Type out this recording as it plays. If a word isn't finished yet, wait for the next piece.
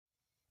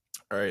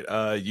All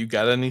right. You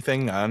got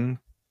anything on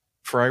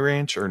Frey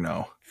Ranch or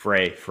no?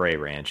 Frey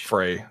Ranch.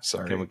 Frey.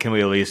 Sorry. Can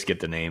we at least get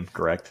the name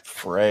correct?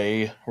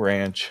 Frey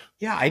Ranch.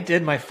 Yeah, I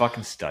did my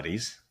fucking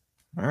studies.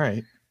 All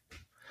right.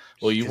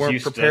 Well, you Because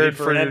weren't prepared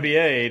for an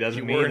MBA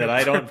doesn't mean that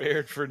I don't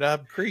prepared for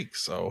Knob Creek.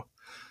 So.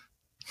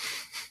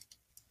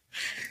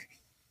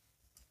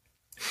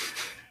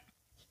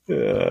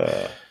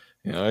 I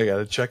got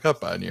to check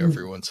up on you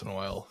every once in a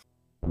while.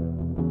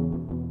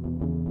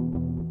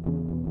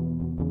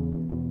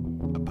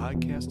 A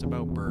podcast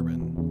about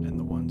bourbon and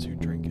the ones who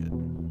drink it.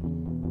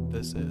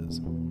 This is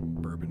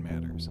Bourbon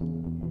Matters.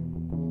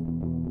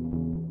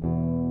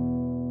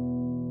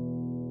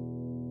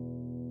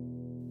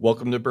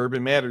 Welcome to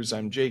Bourbon Matters.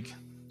 I'm Jake.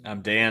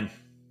 I'm Dan.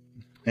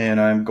 And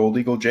I'm Gold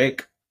Eagle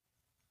Jake.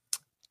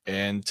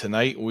 And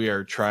tonight we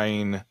are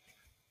trying...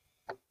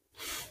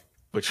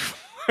 Which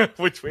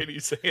way do you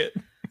say it?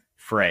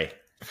 Frey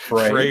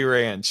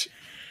Ranch.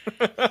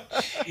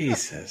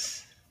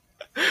 Jesus.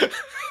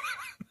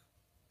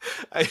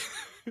 I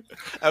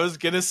was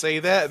gonna say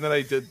that, and then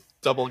I did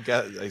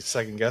I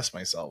second guess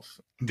myself.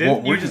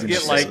 Didn't you just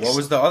get like... What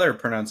was the other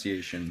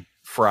pronunciation?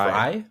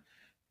 Fry?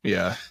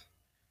 Yeah.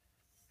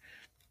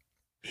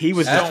 He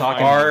was just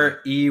talking...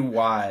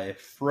 R-E-Y.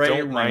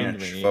 Frey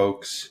Ranch,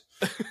 folks.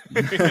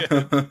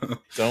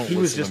 He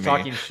was just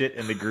talking shit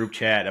in the group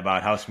chat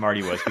about how smart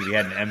he was because he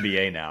had an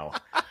MBA now,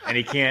 and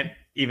he can't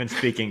even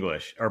speak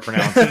English or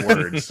pronounce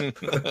words.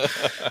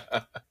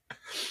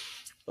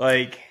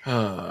 Like,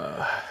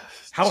 how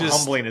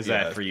humbling is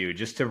that for you?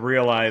 Just to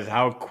realize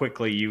how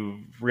quickly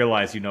you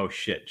realize you know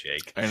shit,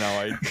 Jake. I know.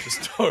 I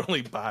just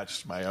totally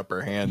botched my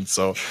upper hand.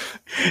 So,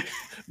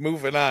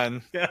 moving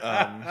on.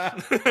 Yeah.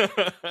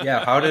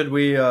 How did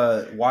we?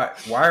 Why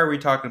are we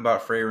talking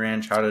about Frey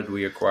Ranch? How did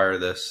we acquire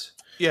this?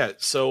 Yeah.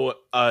 So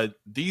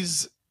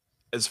these,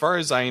 as far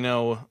as I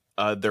know,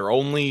 they're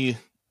only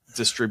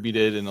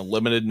distributed in a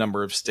limited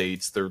number of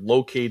states. They're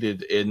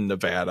located in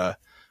Nevada.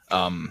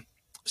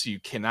 So you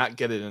cannot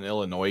get it in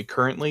Illinois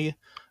currently.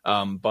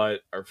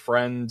 But our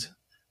friend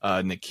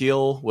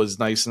Nikhil was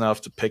nice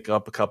enough to pick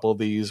up a couple of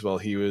these while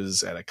he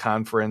was at a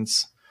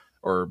conference,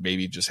 or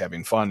maybe just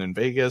having fun in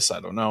Vegas.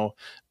 I don't know.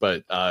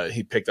 But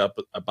he picked up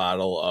a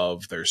bottle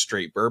of their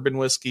straight bourbon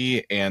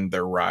whiskey and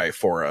their rye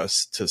for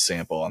us to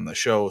sample on the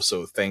show.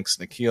 So thanks,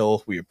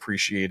 Nikhil. We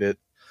appreciate it.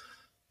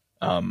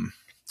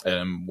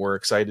 And we're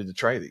excited to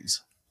try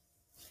these.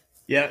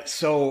 Yeah.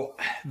 So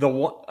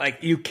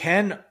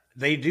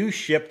they do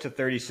ship to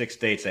 36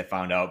 states, I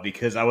found out,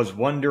 because I was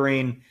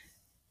wondering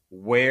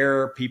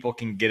where people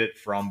can get it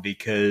from,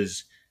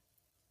 because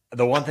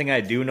the one thing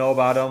I do know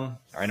about them,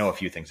 or I know a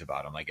few things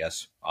about them, I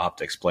guess. I'll have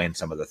to explain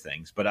some of the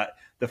things. But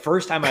the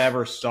first time I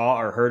ever saw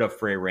or heard of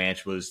Frey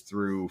Ranch was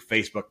through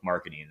Facebook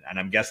marketing. And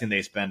I'm guessing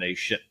they spend a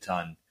shit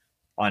ton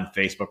on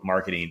Facebook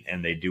marketing,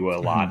 and they do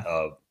a lot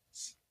of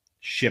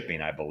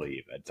shipping, I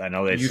believe. I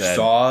know you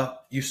saw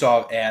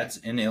ads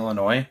in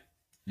Illinois?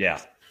 Yeah.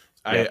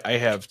 I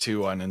have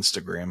two on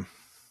Instagram.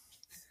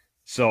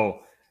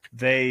 So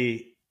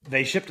they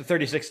ship to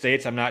 36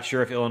 states. I'm not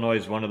sure if Illinois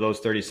is one of those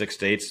 36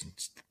 states.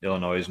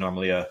 Illinois is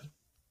normally a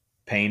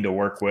pain to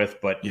work with,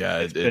 but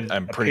yeah,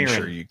 I'm pretty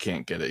sure you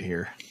can't get it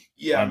here.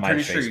 Yeah, I'm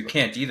pretty sure you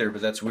can't either,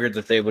 but that's weird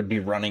that they would be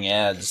running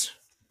ads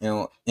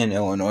in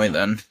Illinois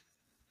then.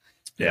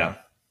 Yeah.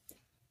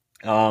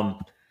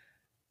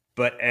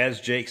 But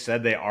as Jake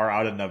said, they are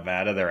out of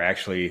Nevada. They're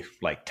actually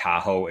like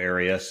Tahoe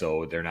area,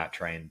 so they're not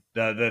trying.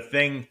 The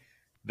thing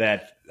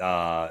that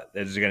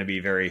is going to be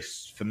very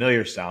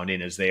familiar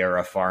sounding is they are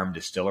a farm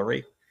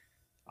distillery.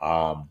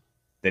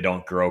 They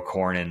don't grow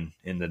corn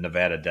in the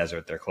Nevada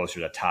desert. They're closer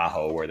to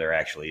Tahoe, where there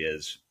actually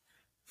is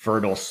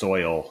fertile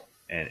soil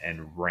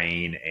and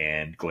rain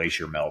and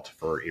glacier melt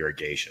for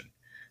irrigation.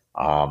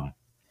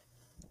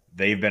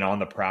 They've been on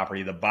the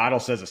property. The bottle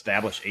says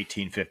established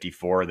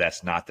 1854.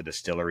 That's not the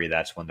distillery.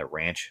 That's when the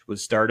ranch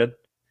was started.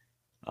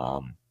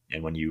 And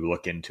when you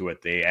look into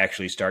it, they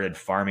actually started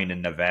farming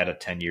in Nevada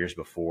 10 years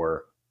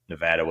before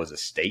Nevada was a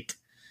state.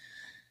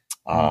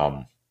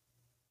 I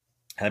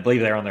believe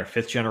they're on their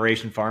 5th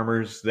generation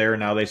farmers there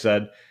now. They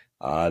said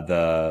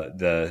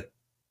the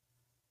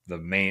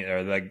main,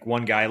 or the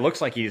one guy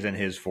looks like he's in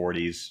his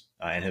 40s,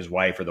 and his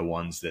wife are the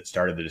ones that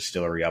started the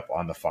distillery up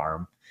on the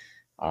farm.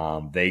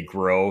 They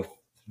grow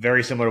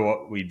very similar to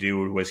what we do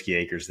with Whiskey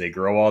Acres. They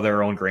grow all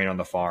their own grain on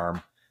the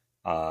farm.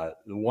 The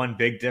one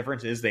big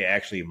difference is they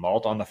actually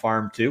malt on the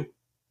farm too.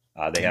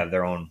 They have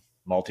their own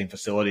malting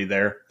facility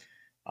there.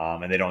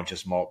 And they don't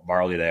just malt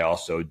barley. They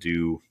also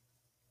do,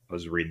 I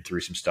was reading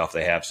through some stuff.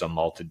 They have some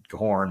malted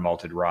corn,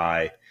 malted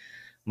rye,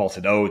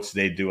 malted oats.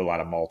 They do a lot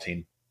of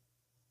malting,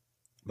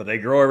 but they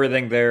grow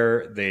everything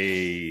there.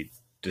 They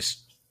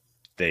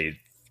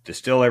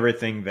distill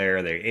everything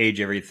there. They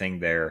age everything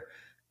there.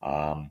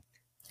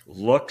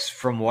 Looks,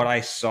 from what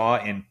I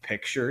saw in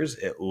pictures,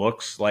 it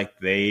looks like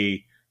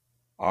they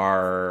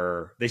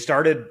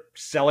started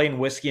selling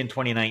whiskey in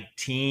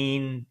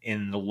 2019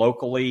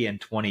 locally. In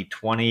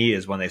 2020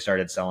 is when they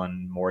started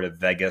selling more to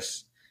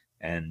Vegas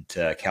and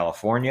to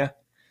California.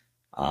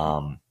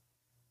 So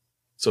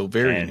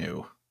very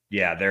new.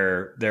 Yeah,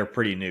 they're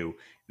pretty new.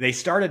 They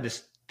started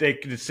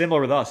to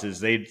similar with us is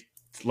they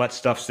let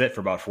stuff sit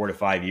for about 4 to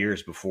 5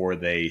 years before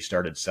they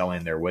started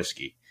selling their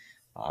whiskey.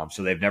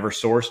 So they've never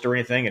sourced or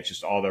anything. It's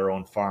just all their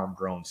own farm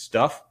grown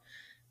stuff.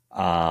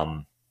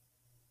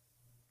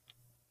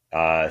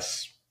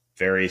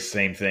 Very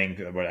same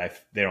thing. But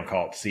they don't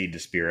call it seed to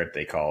spirit.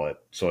 They call it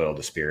soil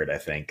to spirit, I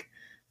think.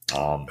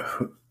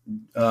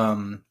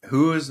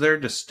 Who is their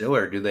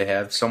distiller? Do they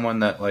have someone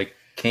that like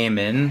came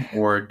in,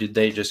 or did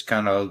they just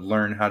kind of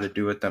learn how to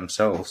do it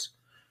themselves?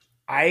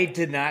 I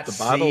did not see.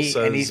 The bottle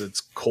says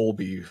it's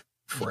Colby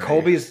Frey.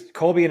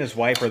 Colby and his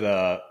wife are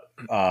the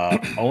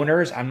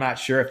owners. I'm not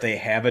sure if they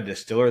have a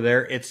distiller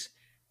there.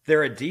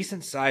 They're a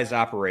decent sized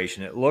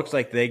operation. It looks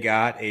like they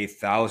got a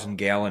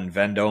 1,000-gallon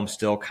Vendome,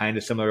 still kind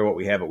of similar to what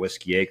we have at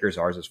Whiskey Acres.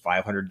 Ours is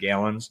 500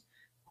 gallons,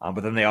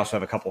 but then they also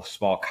have a couple of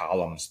small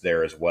columns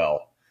there as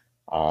well.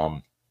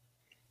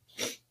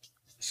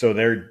 So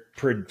they're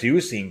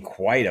producing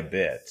quite a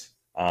bit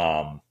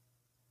from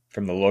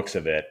the looks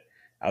of it.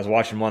 I was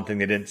watching one thing.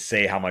 They didn't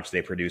say how much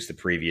they produced the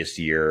previous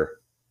year,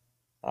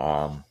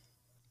 but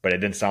it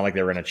didn't sound like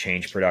they were going to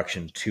change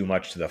production too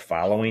much to the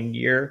following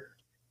year.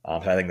 So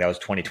I think that was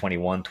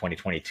 2021,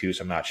 2022,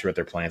 so I'm not sure what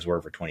their plans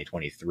were for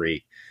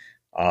 2023.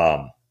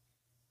 But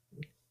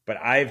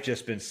I've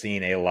just been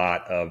seeing a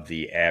lot of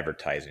the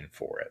advertising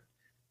for it.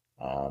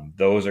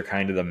 Those are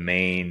kind of the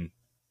main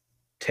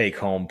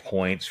take-home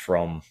points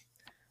from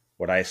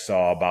what I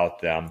saw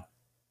about them.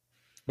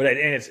 But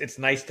it's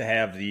nice to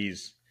have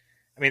these.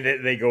 I mean,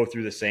 they go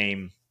through the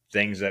same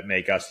things that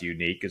make us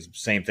unique, as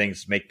same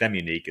things make them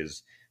unique,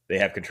 as they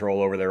have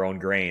control over their own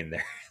grain.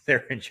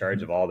 They're in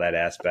charge of all that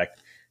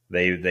aspect.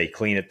 They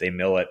clean it, they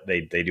mill it,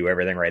 they do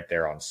everything right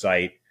there on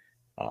site.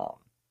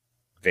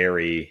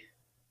 Very,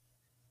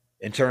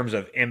 in terms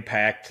of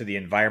impact to the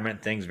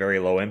environment, things very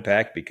low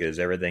impact because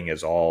everything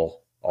is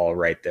all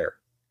right there.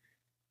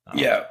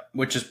 Yeah,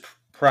 which is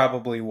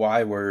probably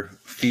why we're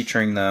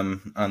featuring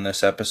them on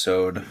this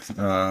episode.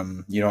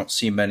 You don't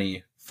see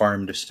many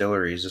farm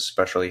distilleries,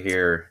 especially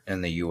here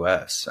in the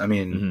U.S. I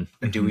mean,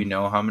 do we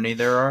know how many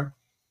there are?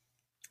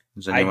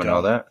 Does anyone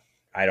know that?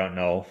 I don't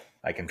know.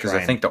 I can try.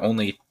 Because I think the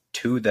only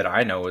two that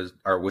I know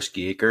are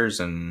Whiskey Acres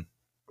and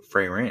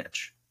Frey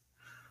Ranch.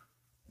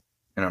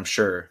 And I'm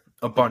sure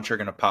a bunch are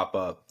going to pop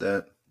up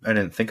that I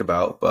didn't think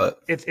about,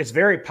 but it's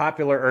very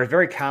popular or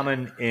very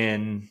common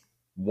in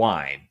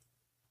wine.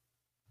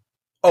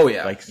 Oh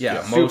yeah, like,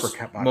 yeah. Most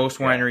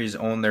wineries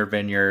own their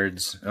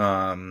vineyards.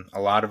 A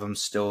lot of them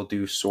still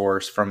do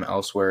source from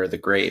elsewhere the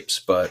grapes,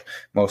 but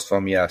most of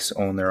them, yes,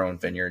 own their own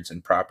vineyards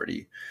and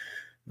property.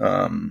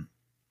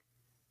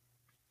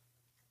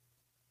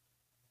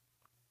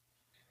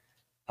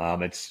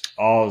 It's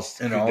all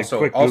and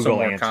also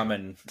more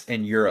common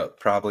in Europe,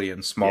 probably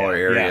in smaller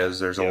areas.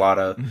 There's a lot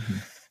of,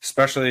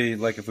 especially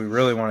like if we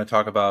really want to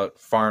talk about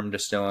farm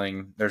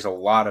distilling, there's a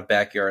lot of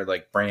backyard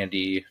like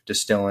brandy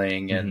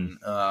distilling, and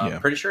I'm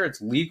pretty sure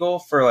it's legal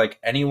for like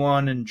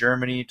anyone in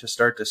Germany to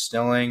start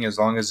distilling as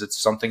long as it's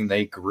something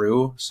they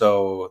grew.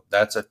 So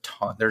that's a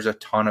ton. There's a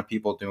ton of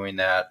people doing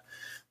that.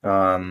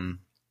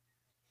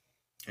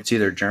 It's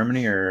either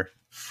Germany or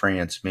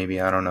France,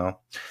 maybe. I don't know.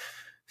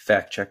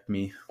 Fact checked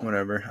me,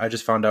 whatever. I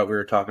just found out we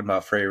were talking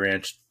about Frey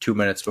Ranch 2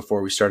 minutes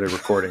before we started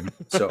recording.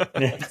 So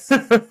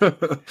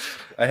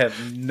I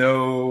have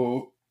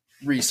no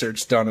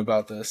research done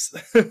about this.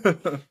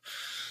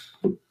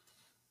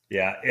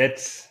 Yeah,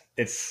 it's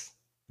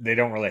they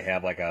don't really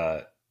have like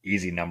a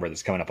easy number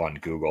that's coming up on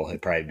Google.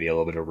 It'd probably be a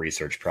little bit of a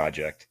research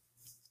project.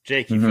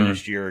 Jake, you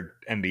finished your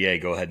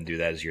MBA. Go ahead and do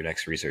that as your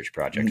next research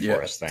project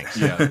for us. Thanks.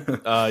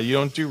 Yeah. You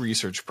don't do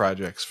research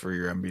projects for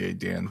your MBA,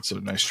 Dan, so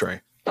nice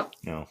try.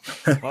 No.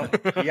 Well,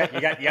 you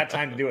got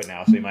time to do it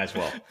now, so you might as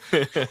well.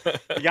 You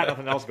got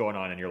nothing else going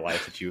on in your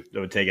life that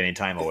would take any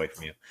time away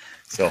from you.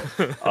 So,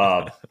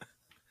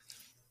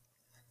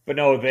 but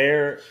no,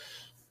 they're,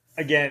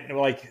 again,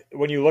 like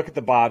when you look at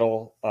the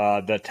bottle,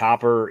 the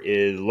topper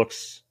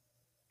looks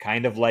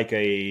kind of like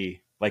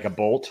a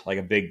bolt, like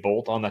a big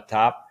bolt on the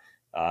top.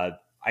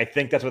 I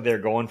think that's what they're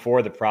going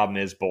for. The problem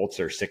is bolts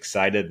are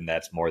 6-sided, and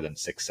that's more than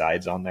 6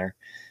 sides on there.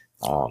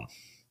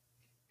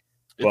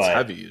 It's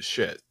heavy as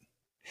shit.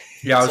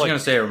 Yeah, I was going to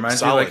say, it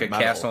reminds me of like a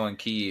Castle and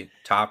Key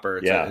topper.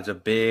 It's a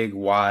big,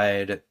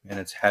 wide, and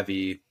it's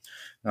heavy,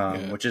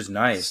 which is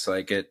nice.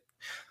 Like it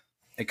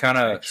kind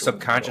of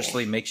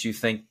subconsciously makes you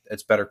think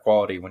it's better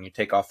quality when you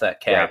take off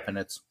that cap and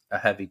it's a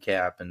heavy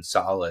cap and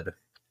solid.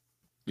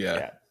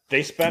 Yeah.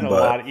 They spent a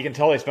lot. You can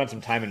tell they spent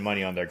some time and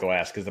money on their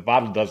glass because the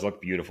bottle does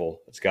look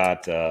beautiful. It's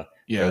got their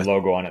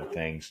logo on it and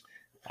things.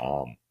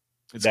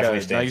 It's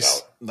definitely got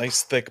a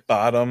nice thick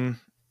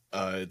bottom.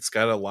 It's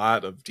got a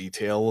lot of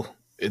detail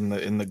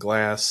in the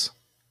glass.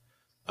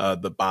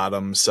 The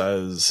bottom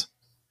says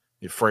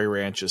the Frey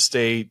Ranch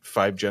Estate,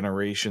 5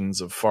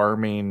 generations of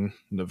farming,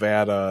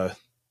 Nevada,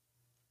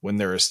 when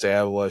they're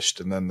established,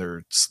 and then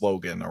their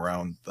slogan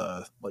around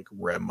the like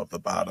rim of the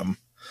bottom.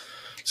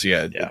 So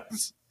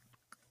it's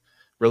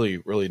really,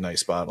 really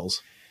nice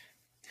bottles.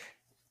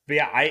 But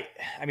yeah,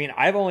 I mean,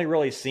 I've only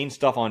really seen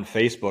stuff on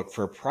Facebook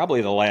for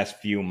probably the last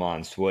few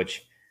months,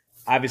 which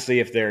obviously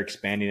if they're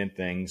expanding in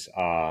things,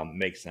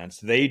 makes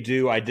sense.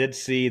 I did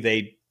see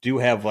they do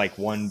have like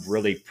one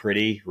really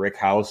pretty rick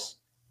house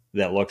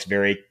that looks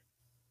very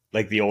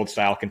like the old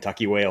style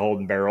Kentucky way of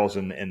holding barrels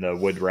in the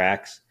wood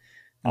racks.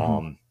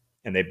 And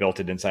they built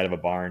it inside of a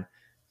barn.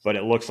 But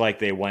it looks like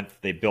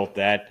they built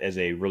that as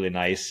a really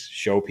nice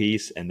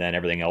showpiece, and then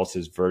everything else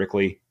is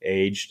vertically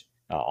aged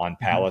on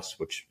pallets,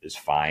 which is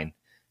fine.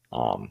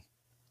 I've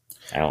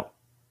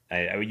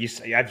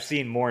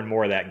seen more and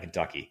more of that in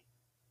Kentucky.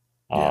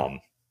 Well,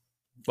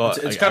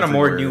 it's kind of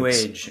more new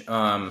age.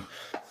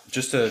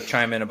 Just to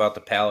chime in about the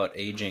pallet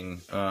aging,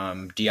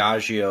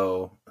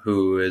 Diageo,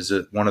 who is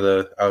one of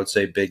the, I would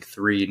say, big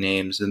three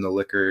names in the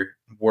liquor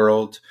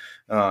world,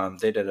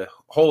 they did a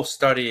whole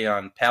study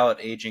on pallet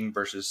aging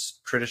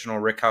versus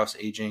traditional rickhouse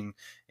aging,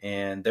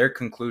 and their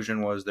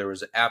conclusion was there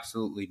was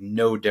absolutely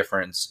no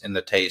difference in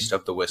the taste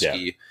of the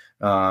whiskey,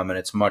 and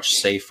it's much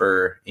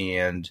safer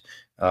and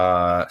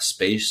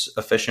space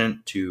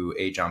efficient to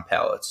age on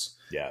pallets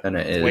than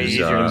it is way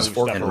easier to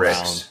move in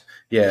ricks.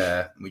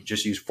 Yeah, we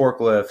just use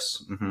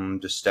forklifts,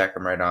 just stack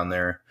them right on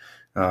there.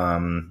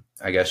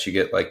 I guess you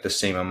get like the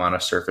same amount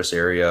of surface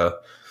area,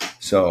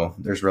 so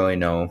there's really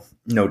no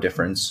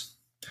difference.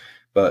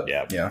 But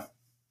yeah.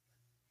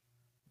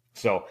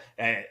 So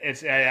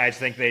I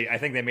think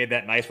they made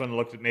that nice one,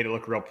 made it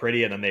look real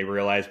pretty, and then they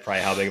realized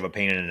probably how big of a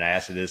pain in the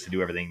ass it is to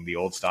do everything the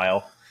old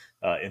style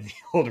in the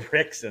old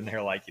ricks, and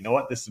they're like, you know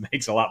what, this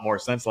makes a lot more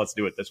sense. Let's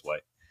do it this way.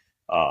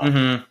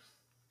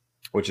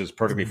 Which is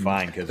perfectly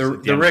fine because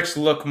the ricks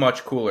look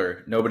much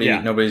cooler.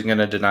 Nobody's going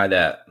to deny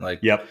that.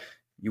 Like,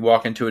 you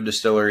walk into a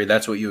distillery,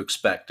 that's what you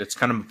expect. It's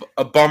kind of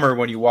a bummer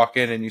when you walk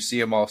in and you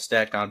see them all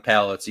stacked on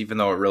pallets, even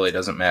though it really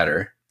doesn't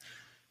matter.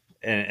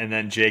 And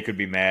then Jake would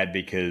be mad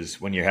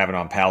because when you're having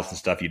on pallets and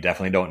stuff, you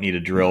definitely don't need a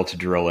drill to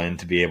drill in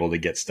to be able to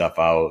get stuff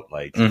out.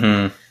 Like,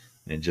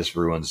 it just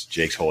ruins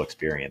Jake's whole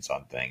experience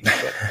on things.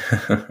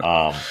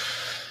 But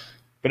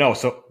no.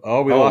 So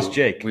we lost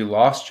Jake. We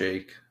lost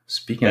Jake.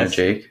 Speaking of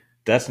Jake.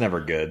 That's never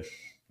good.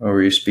 Oh,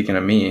 were you speaking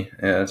of me?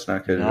 Yeah, that's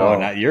not good at all.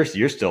 No, you're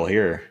still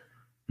here.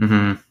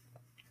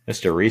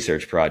 Mr.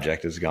 Research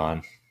Project is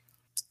gone.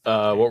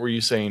 What were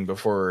you saying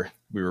before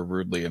we were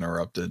rudely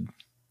interrupted?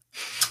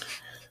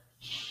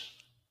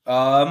 We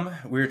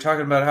were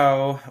talking about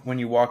how when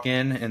you walk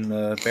in and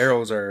the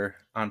barrels are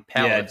on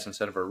pallets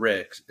instead of a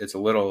rick, it's a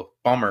little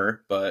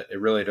bummer, but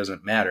it really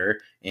doesn't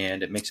matter,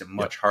 and it makes it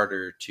much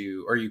harder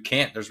to, or you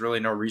can't. There's really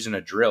no reason to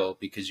drill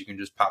because you can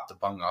just pop the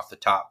bung off the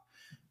top.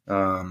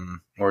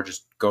 Or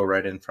just go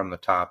right in from the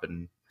top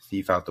and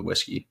thief out the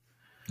whiskey.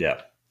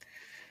 Yeah.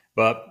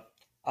 But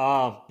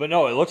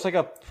no, it looks like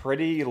a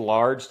pretty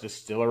large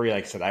distillery.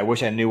 Like I said, I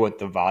wish I knew what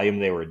the volume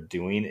they were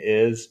doing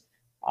is.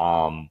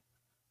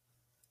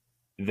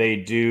 They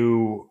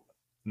do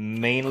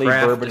mainly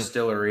craft bourbon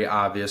distillery,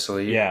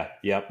 obviously. Yeah.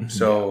 Yep.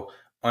 So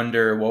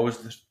under, what was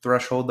the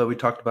threshold that we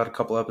talked about a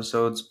couple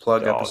episodes?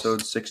 Episode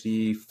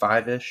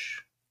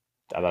 65-ish?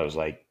 I thought it was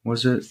like...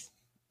 Was it?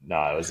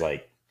 No, it was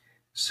like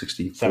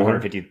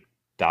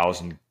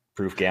 750,000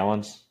 proof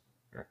gallons,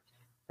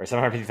 or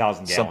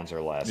 750,000 gallons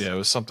or less. Yeah, it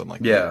was something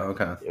like that. Yeah,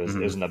 okay. It was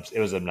an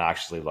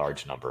obnoxiously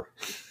large number.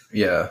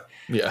 Yeah.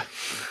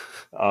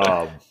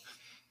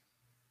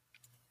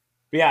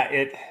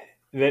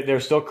 They're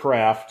still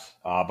craft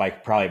by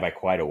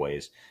quite a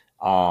ways.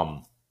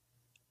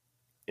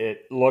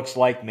 It looks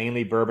like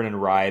mainly bourbon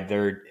and rye.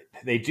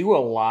 They do a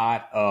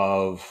lot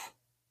of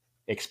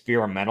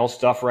experimental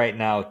stuff right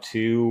now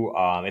too.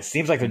 It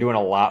seems like they're doing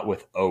a lot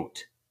with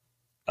oat.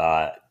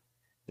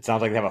 It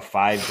sounds like they have a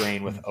 5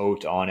 grain with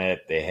oat on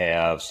it. They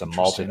have some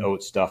malted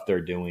oat stuff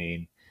they're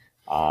doing.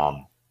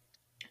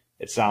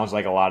 It sounds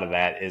like a lot of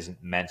that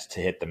isn't meant to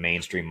hit the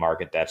mainstream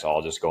market. That's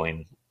all just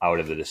going out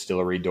of the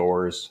distillery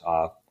doors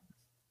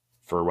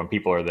for when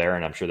people are there,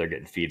 and I'm sure they're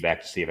getting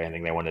feedback to see if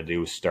anything they want to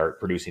do start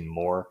producing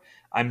more.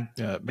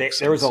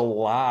 There was a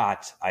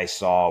lot I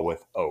saw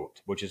with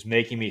oat, which is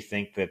making me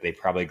think that they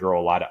probably grow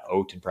a lot of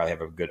oat and probably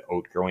have a good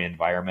oat growing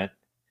environment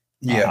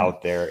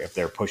out there if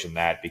they're pushing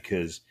that,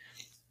 because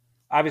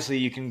obviously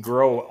you can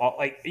grow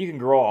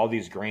all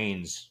these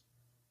grains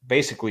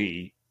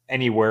basically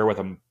anywhere with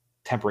a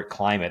temperate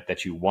climate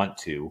that you want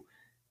to,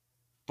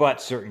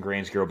 but certain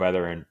grains grow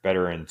better in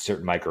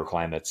certain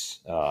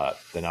microclimates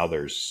than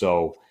others.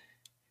 So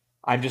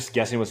I'm just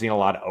guessing we're seeing a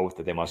lot of oat,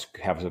 that they must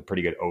have a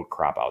pretty good oat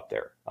crop out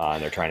there,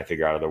 and they're trying to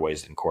figure out other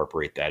ways to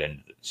incorporate that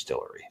into the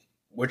distillery.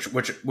 Which,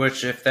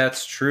 if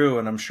that's true,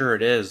 and I'm sure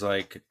it is,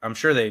 like, I'm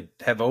sure they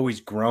have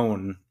always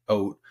grown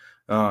oat.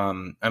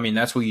 I mean,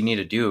 that's what you need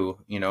to do,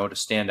 to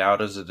stand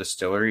out as a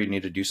distillery. You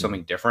need to do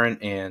something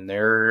different, and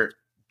they're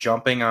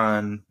jumping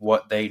on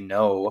what they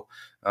know,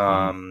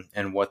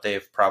 and what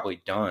they've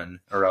probably done,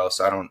 or else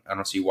I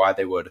don't see why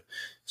they would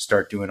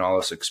start doing all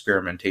this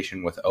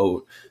experimentation with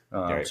oat.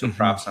 So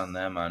props on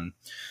them on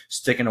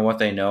sticking to what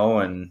they know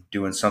and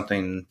doing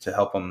something to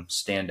help them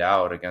stand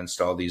out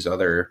against all these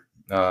other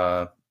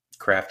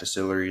craft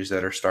distilleries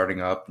that are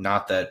starting up.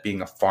 Not that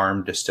being a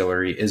farm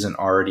distillery isn't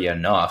already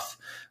enough,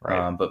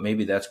 right. But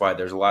maybe that's why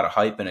there's a lot of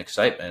hype and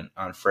excitement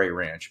on Frey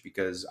Ranch,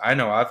 because I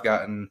know I've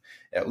gotten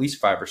at least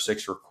 5 or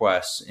 6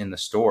 requests in the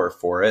store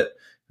for it,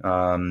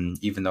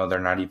 even though they're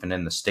not even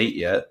in the state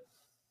yet.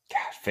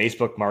 God,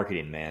 Facebook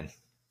marketing, man.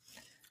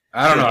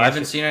 I don't know. I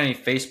haven't seen any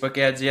Facebook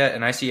ads yet,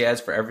 and I see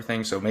ads for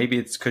everything. So maybe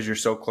it's because you're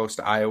so close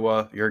to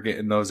Iowa, you're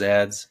getting those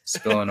ads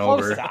spilling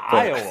over. Close to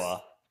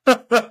Iowa.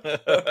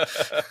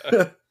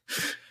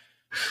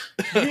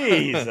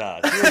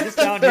 Jesus, you were just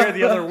down here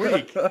the other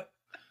week.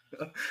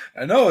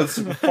 I know,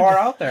 it's far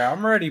out there.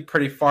 I'm already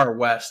pretty far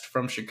west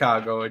from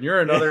Chicago, and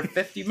you're another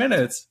 50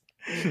 minutes.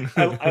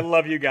 I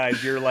love you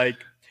guys. You're like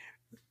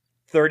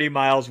 30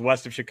 miles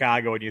west of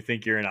Chicago, and you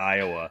think you're in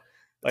Iowa.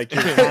 Like,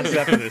 your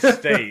concept of the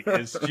state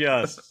is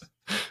just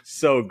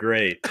so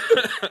great.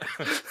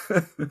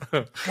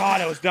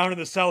 God, I was down in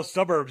the south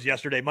suburbs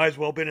yesterday. Might as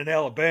well have been in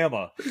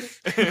Alabama.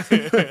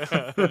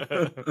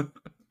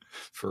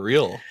 For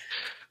real.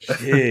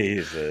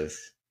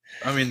 Jesus.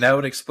 I mean, that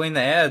would explain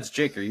the ads.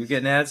 Jake, are you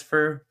getting ads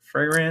for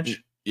Frey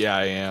Ranch? Yeah,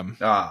 I am.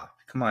 Ah,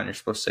 come on. You're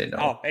supposed to say no.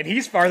 Oh, and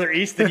he's farther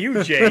east than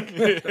you, Jake.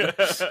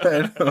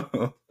 I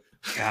know.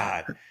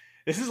 God.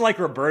 This is like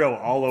Roberto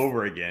all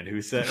over again,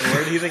 who said,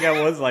 where do you think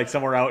I was? Like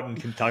somewhere out in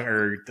Kentucky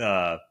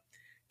or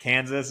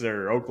Kansas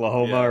or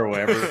Oklahoma or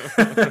wherever.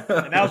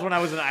 And that was when I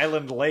was in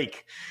Island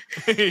Lake.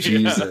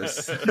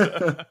 Jesus.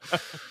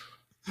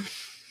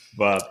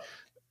 But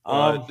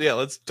yeah,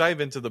 let's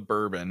dive into the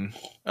bourbon.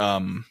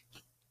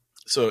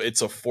 So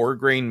it's a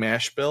 4-grain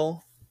mash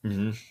bill.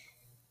 Mm-hmm.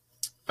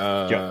 Do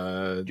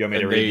you want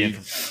me to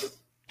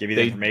give you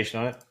the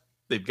information on it?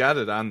 They've got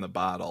it on the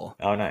bottle.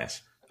 Oh,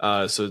 nice.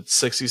 So it's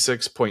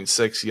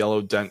 66.6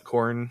 yellow dent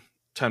corn,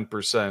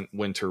 10%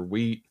 winter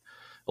wheat,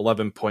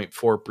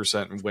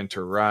 11.4%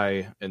 winter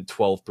rye, and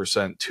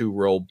 12%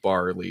 2-row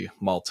barley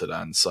malted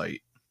on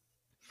site.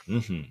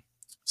 Mm-hmm.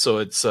 So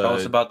it's tell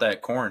us about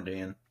that corn,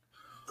 Dan.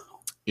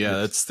 Yeah,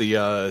 that's the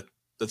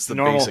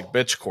normal, basic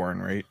bitch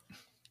corn, right?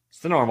 It's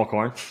the normal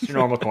corn. It's your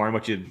normal corn,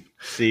 what you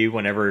see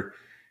whenever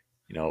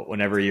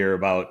you're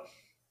about.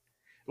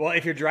 Well,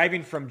 if you're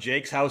driving from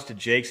Jake's house to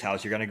Jake's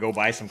house, you're going to go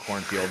buy some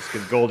cornfields,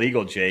 because Gold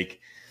Eagle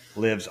Jake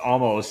lives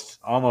almost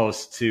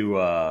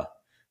to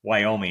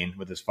Wyoming,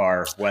 with as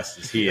far west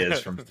as he is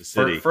from the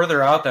city.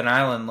 Further out than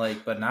Island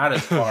Lake, but not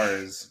as far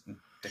as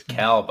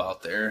DeKalb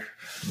out there.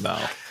 No.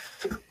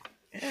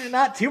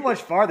 Not too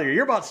much farther.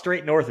 You're about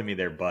straight north of me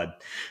there, bud.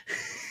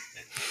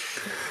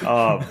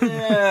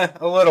 A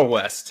little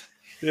west.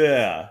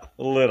 Yeah,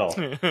 a little.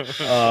 I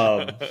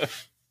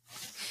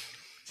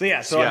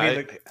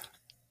mean,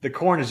 the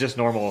corn is just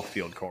normal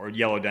field corn,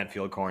 yellow dent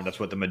field corn.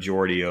 That's what the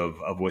majority of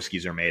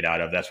whiskeys are made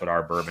out of. That's what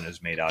our bourbon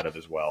is made out of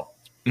as well.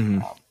 Mm-hmm.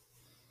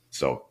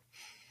 So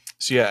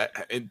yeah,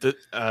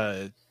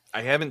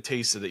 I haven't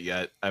tasted it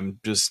yet.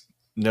 I'm just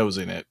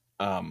nosing it.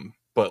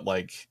 But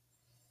like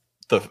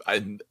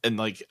I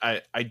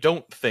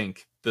don't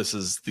think this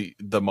is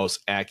the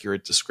most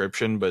accurate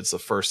description, but it's the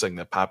first thing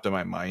that popped in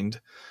my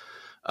mind.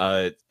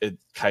 It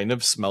kind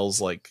of smells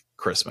like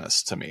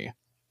Christmas to me.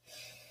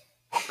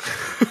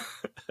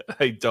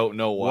 I don't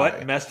know why.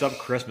 What messed up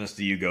Christmas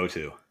do you go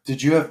to?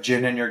 Did you have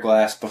gin in your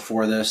glass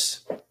before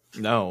this?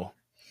 No.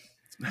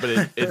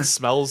 But it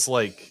smells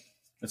like...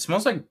 It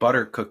smells like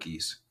butter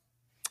cookies.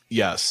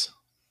 Yes.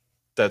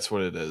 That's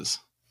what it is.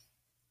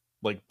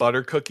 Like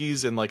butter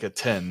cookies in like a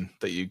tin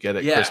that you get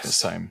at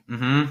Christmas time.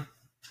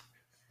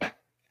 Mm-hmm.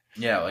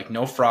 Yeah, like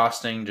no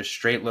frosting, just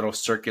straight little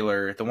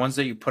circular. The ones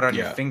that you put on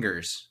your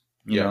fingers,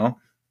 you know?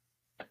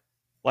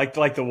 Like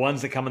the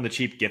ones that come in the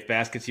cheap gift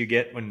baskets you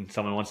get when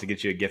someone wants to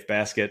get you a gift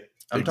basket.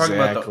 I'm talking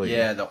about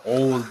the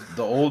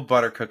old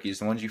butter cookies,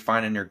 the ones you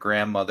find in your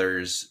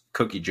grandmother's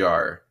cookie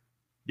jar.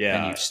 Yeah.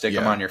 And you stick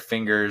them on your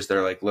fingers.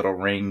 They're like little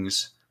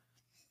rings.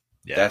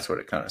 Yeah. That's what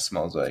it kind of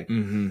smells like.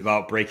 Mm-hmm.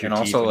 About break your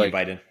teeth when you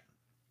bite in.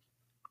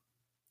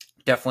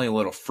 Definitely a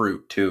little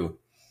fruit too.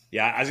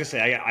 Yeah, I was going to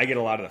say, I get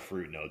a lot of the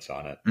fruit notes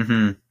on it.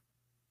 Mm-hmm.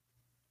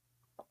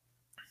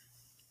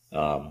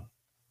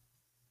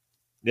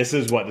 This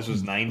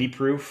was 90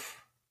 proof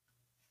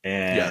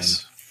and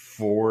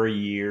 4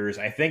 years.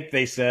 I think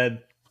they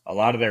said a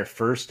lot of their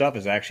first stuff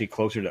is actually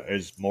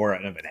is more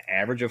of an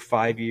average of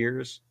 5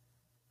 years,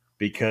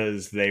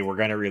 because they were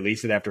going to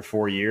release it after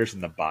 4 years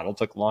and the bottle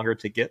took longer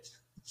to get.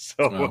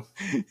 So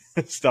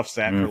stuff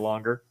sat for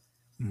longer.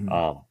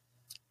 Mm-hmm.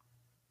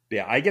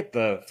 Yeah, I get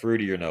the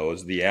fruit of your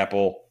nose, the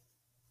apple.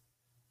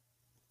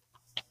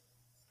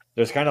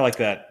 There's kind of like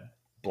that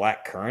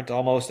black currant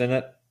almost in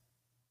it.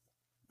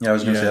 Yeah, I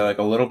was going to say like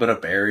a little bit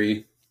of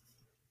berry.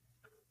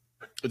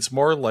 It's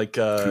more like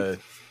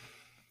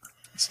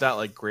it's not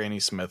like Granny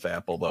Smith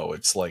apple though.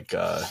 It's like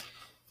a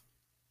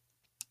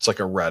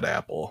red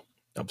apple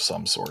of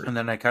some sort. And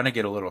then I kind of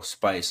get a little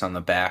spice on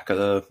the back of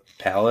the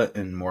palate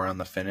and more on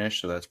the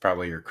finish. So that's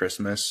probably your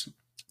Christmas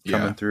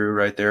coming through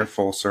right there,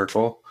 full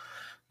circle.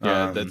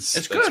 Yeah,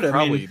 that's good.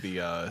 Probably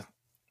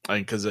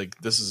because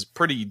like this is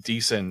pretty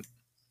decent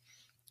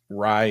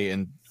rye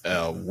and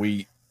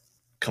wheat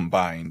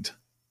combined.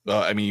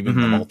 I mean, even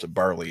the malted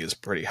barley is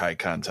pretty high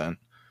content.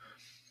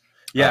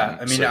 Yeah,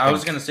 I mean, so I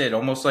was going to say it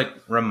almost like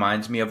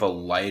reminds me of a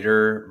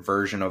lighter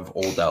version of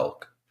Old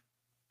Elk.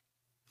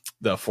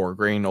 The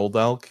 4-grain Old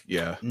Elk,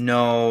 yeah.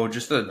 No,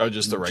 just the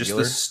regular, just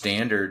the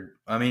standard.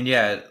 I mean,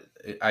 yeah,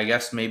 I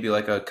guess maybe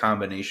like a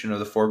combination of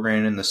the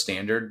 4-grain and the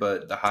standard,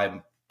 but the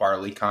high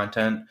barley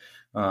content,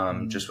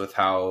 just with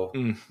how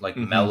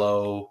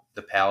mellow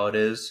the palate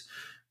is,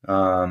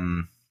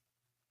 and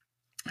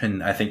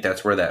I think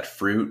that's where that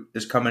fruit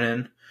is coming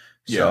in.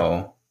 Yeah.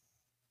 So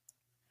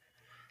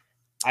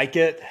I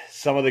get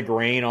some of the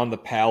grain on the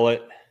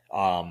palate.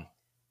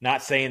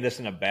 Not saying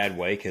this in a bad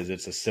way because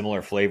it's a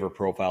similar flavor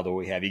profile that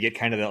we have. You get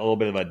kind of a little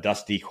bit of a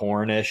dusty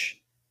cornish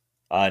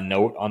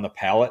note on the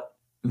palate,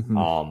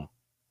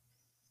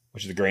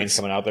 which is the grains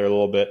coming out there a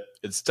little bit.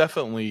 It's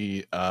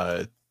definitely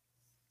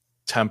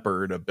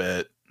tempered a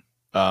bit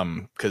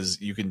because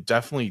you can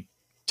definitely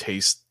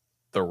taste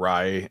the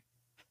rye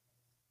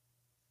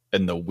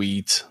and the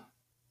wheat.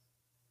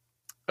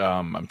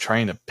 I'm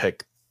trying to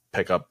pick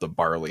up the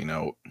barley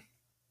note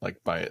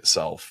like by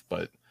itself,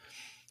 but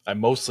I'm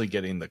mostly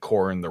getting the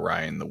corn, the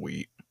rye, and the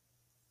wheat.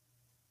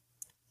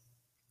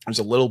 There's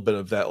a little bit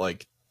of that,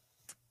 like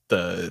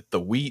the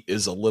wheat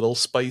is a little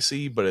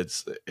spicy, but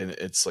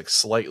it's like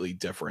slightly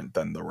different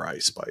than the rye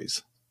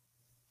spice.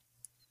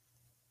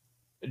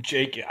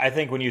 Jake, I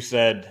think when you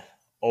said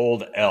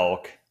Old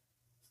Elk,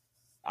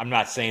 I'm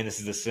not saying this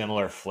is a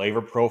similar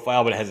flavor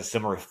profile, but it has a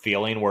similar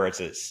feeling where it's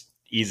as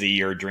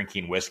easier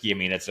drinking whiskey. I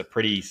mean, it's a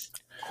pretty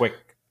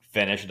quick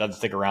finish. It doesn't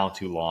stick around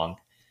too long.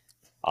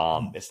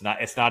 It's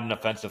not an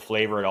offensive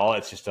flavor at all.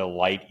 It's just a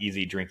light,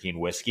 easy drinking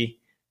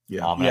whiskey.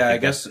 Yeah. I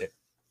guess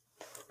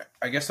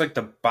like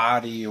the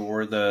body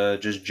or the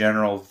just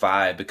general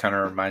vibe, it kind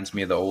of reminds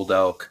me of the Old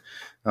Elk.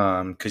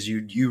 Cause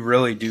you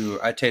really do.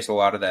 I taste a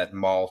lot of that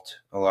malt,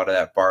 a lot of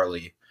that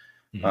barley.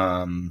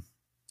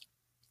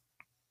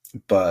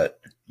 But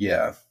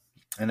yeah.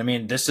 And I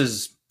mean, this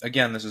is a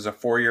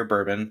 4-year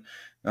bourbon,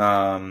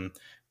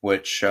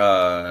 which,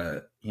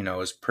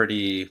 is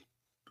pretty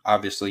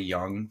obviously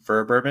young for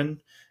a bourbon.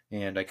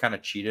 And I kind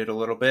of cheated a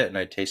little bit and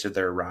I tasted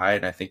their rye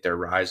and I think their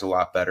rye is a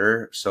lot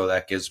better. So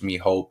that gives me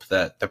hope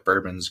that the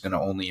bourbon's going to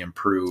only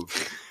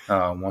improve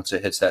once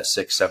it hits that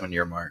 6-7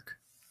 year mark.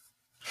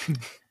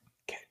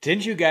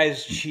 Didn't you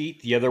guys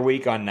cheat the other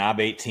week on Knob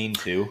 18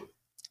 too?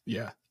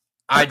 Yeah.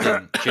 I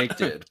didn't. Jake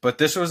did. But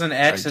this was an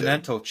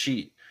accidental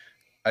cheat.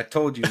 I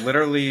told you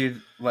literally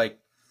like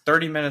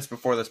 30 minutes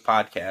before this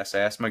podcast, I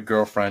asked my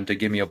girlfriend to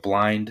give me a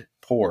blind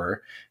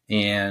pour,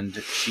 and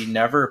she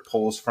never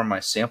pulls from my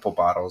sample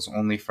bottles,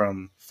 only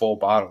from full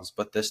bottles.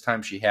 But this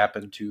time she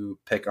happened to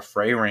pick a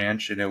Frey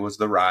Ranch, and it was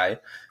the rye.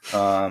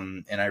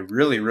 And I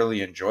really,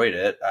 really enjoyed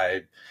it.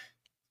 I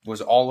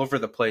was all over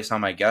the place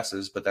on my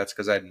guesses, but that's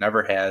because I'd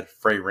never had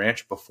Frey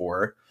Ranch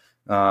before.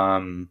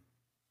 And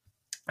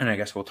I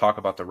guess we'll talk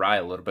about the rye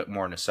a little bit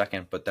more in a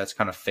second, but that's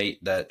kind of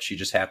fate that she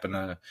just happened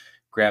to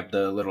grab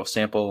the little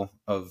sample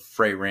of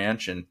Frey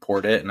Ranch and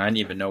poured it. And I didn't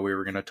even know we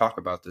were going to talk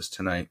about this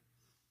tonight.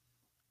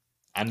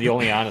 I'm the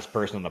only honest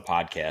person on the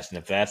podcast. And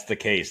if that's the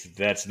case,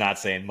 that's not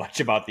saying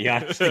much about the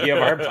honesty of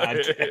our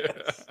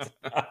podcast.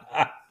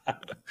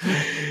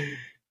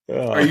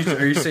 Are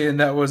you saying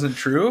that wasn't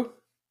true?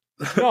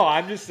 No,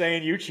 I'm just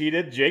saying you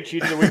cheated. Jake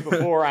cheated the week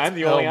before. I'm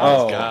the only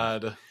honest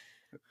God.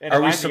 And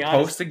are we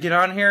supposed to get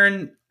on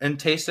here and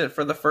taste it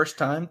for the first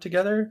time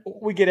together?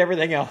 We get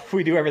everything else.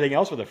 We do everything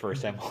else for the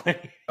first time.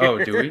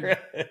 Oh, do we?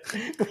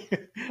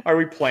 Are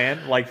we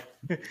planned? Like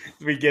as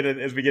we get in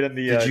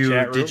the chat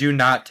room? Did you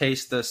not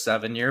taste the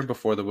 7-year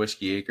before the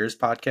Whiskey Acres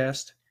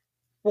podcast?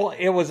 Well,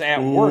 it was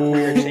at work. We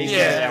were tasting it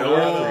at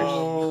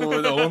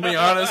work. The only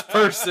honest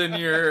person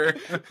you're.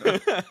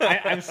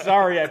 I'm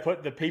sorry. I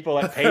put the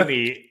people that pay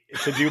me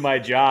to do my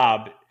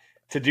job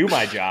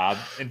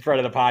in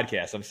front of the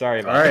podcast. I'm sorry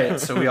about that. All right,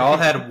 so we all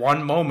had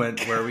one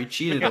moment where we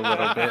cheated a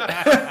little bit.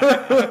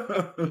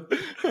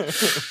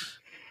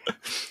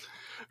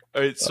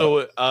 All right,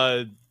 so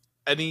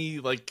any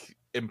like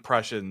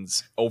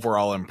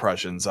overall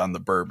impressions on the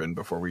bourbon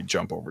before we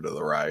jump over to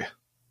the rye?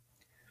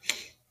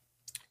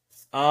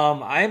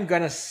 I'm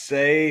gonna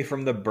say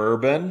from the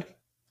bourbon,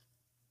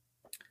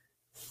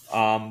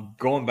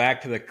 going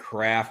back to the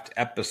craft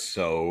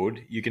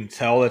episode, you can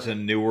tell it's a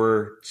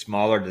newer,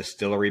 smaller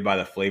distillery by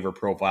the flavor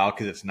profile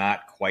because it's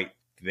not quite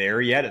there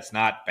yet. It's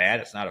not bad.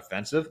 It's not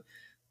offensive.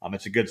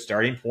 It's a good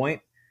starting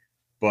point.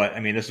 But,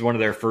 I mean, this is one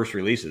of their first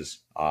releases.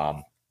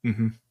 And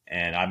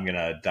I'm going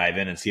to dive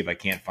in and see if I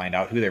can't find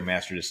out who their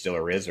master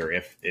distiller is or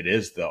if it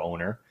is the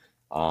owner.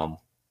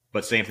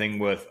 But same thing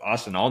with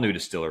us and all new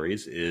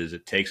distilleries is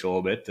it takes a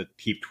little bit to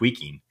keep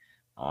tweaking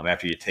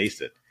after you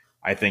taste it.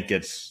 I think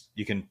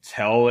you can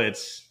tell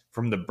it's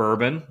from the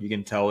bourbon. You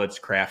can tell it's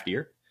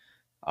craftier.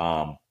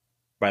 But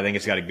I think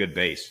it's got a good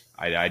base.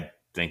 I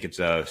think it's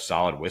a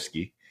solid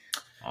whiskey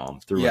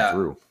through and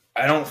through.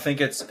 I don't think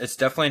it's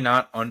definitely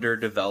not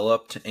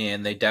underdeveloped,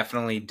 and they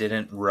definitely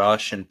didn't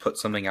rush and put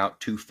something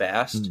out too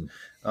fast.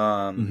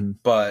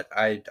 But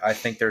I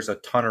think there's a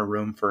ton of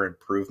room for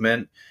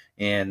improvement,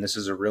 and this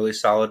is a really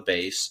solid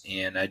base.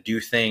 And I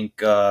do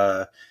think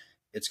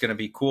it's going to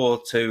be cool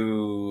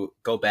to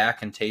go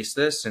back and taste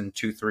this in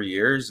 2-3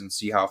 years and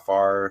see how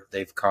far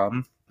they've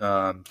come.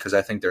 Because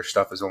I think their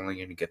stuff is only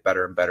going to get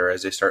better and better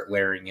as they start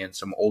layering in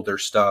some older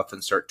stuff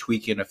and start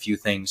tweaking a few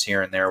things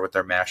here and there with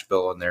their mash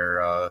bill and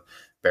their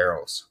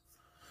barrels.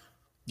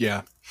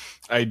 Yeah,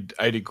 I'd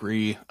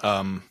agree.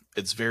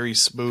 It's very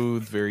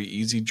smooth, very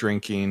easy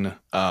drinking.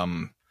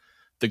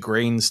 The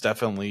grains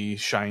definitely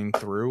shine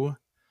through.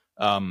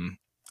 I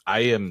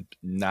am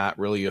not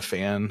really a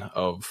fan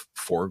of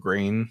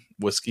 4-grain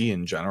whiskey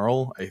in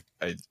general.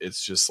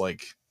 It's just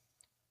like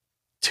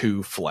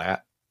too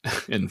flat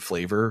in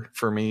flavor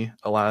for me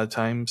a lot of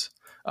times.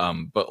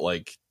 But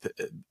like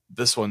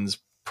this one's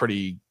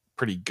pretty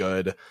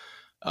good.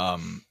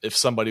 If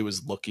somebody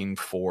was looking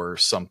for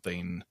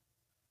something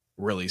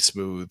really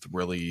smooth,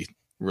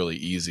 really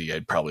easy,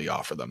 I'd probably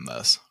offer them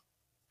this.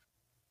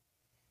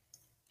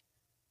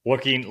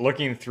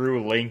 Looking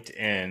through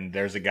LinkedIn,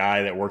 there's a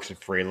guy that works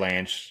at Frey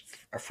Ranch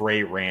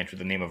with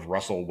the name of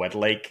Russell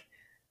Wedlake,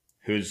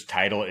 whose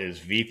title is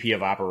VP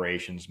of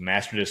Operations,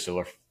 Master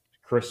Distiller,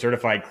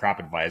 Certified Crop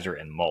Advisor,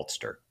 and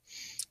Maltster.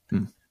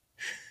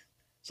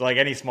 So like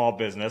any small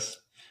business,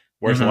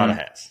 wears a lot of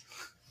hats.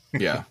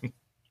 Yeah.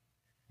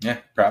 Yeah,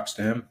 props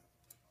to him.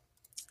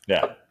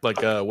 Yeah.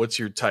 Like, what's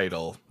your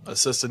title?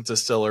 Assistant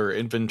Distiller,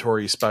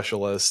 Inventory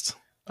Specialist,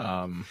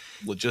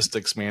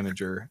 Logistics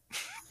Manager.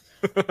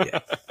 Yeah.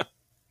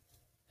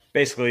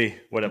 Basically,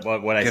 what I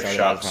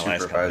started out as my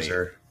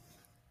supervisor.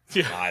 Last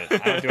company. Yeah.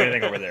 I don't do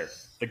anything over there.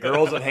 The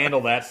girls that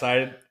handle that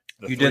side.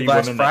 You did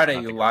last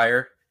Friday, you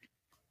liar.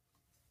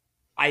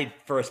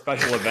 For a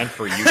special event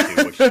for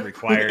YouTube, which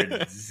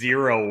required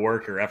zero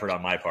work or effort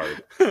on my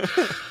part.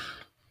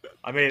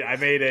 I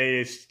made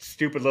a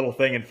stupid little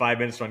thing in 5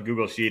 minutes on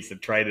Google Sheets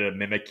that tried to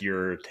mimic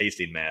your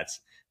tasting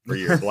mats for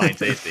your blind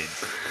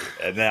tastings,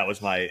 and that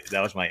was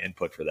my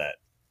input for that.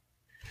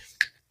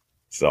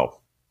 So,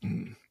 all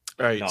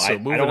right. No, so I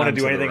don't want to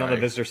do anything on the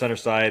visitor center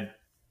side.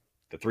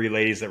 The 3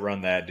 ladies that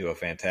run that do a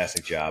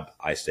fantastic job.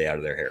 I stay out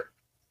of their hair.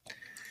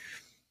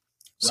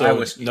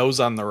 So nose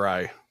on the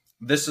rye.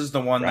 This is the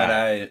one that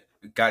I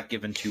got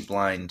given to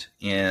blind,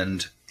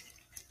 and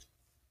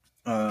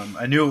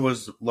I knew it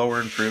was lower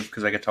in proof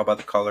because I could tell by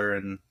the color,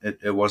 and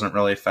it wasn't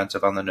really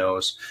offensive on the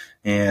nose.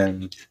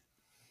 And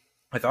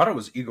I thought it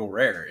was Eagle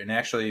Rare, and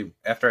actually,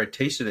 after I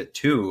tasted it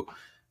too,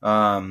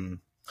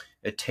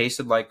 it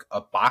tasted like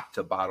a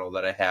Bacta bottle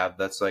that I have.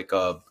 That's like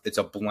it's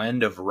a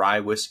blend of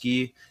rye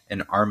whiskey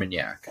and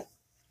Armagnac.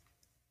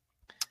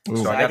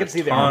 So I can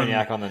see the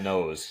Armagnac on the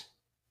nose.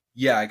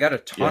 Yeah, I got a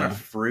ton of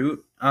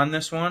fruit on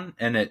this one,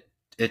 and it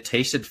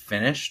tasted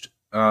finished,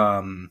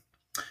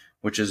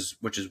 which is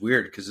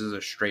weird because this is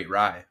a straight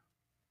rye,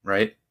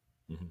 right?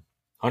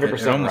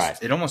 100% rye.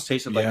 It almost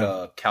tasted like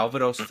a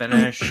Calvados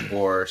finish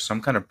or some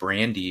kind of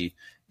brandy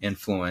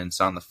influence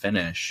on the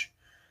finish,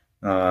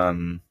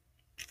 or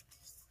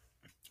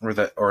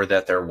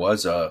that there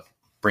was a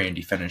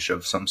brandy finish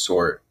of some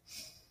sort.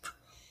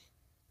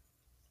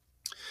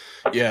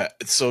 Yeah.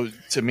 So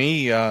to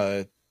me,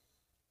 I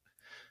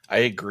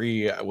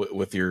agree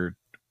with your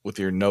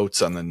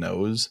notes on the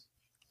nose.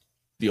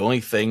 The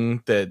only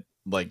thing that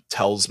like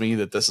tells me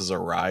that this is a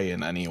rye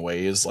in any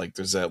way is like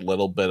there's that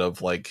little bit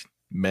of like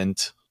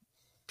mint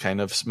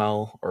kind of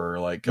smell, or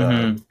like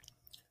I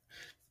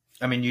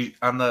mean,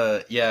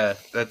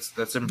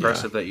 that's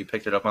impressive that you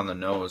picked it up on the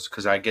nose,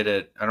 because I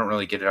don't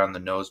really get it on the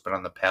nose, but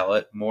on the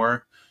palate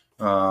more.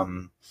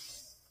 The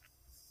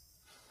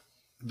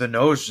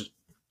nose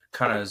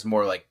kind of is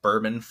more like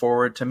bourbon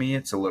forward to me.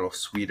 It's a little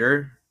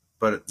sweeter.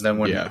 But then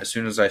as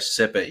soon as I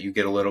sip it, you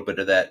get a little bit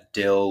of that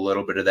dill, a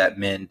little bit of that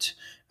mint,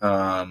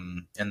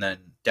 and then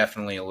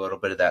definitely a little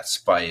bit of that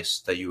spice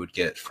that you would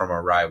get from a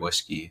rye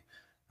whiskey.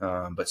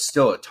 But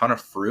still a ton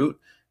of fruit.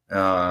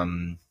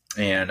 And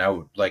I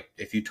would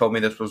if you told me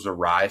this was a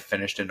rye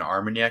finished in an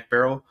Armagnac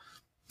barrel,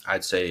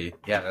 I'd say,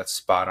 yeah, that's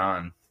spot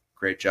on.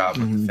 Great job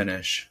with the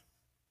finish.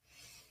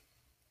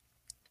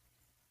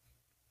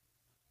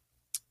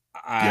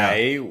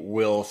 I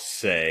will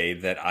say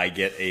that I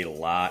get a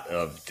lot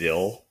of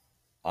dill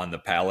on the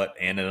palate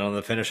and on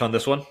the finish on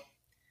this one.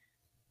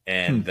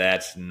 And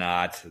that's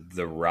not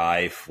the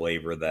rye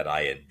flavor that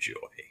I enjoy.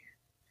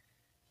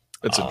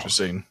 That's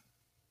interesting.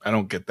 I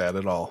don't get that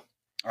at all.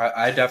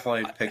 I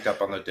definitely picked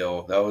up on the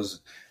dill. That was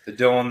the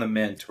dill and the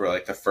mint were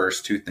like the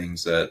first 2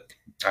 things that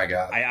I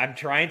got. I'm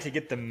trying to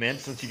get the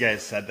mint since you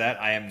guys said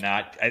that. I am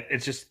not.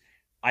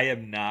 I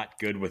am not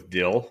good with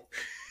dill.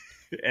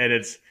 And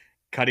it's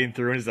cutting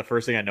through, and is the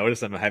first thing I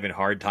noticed. I'm having a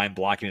hard time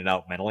blocking it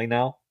out mentally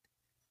now.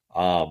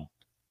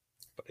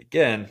 But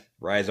again,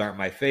 ryes aren't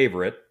my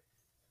favorite.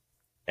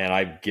 And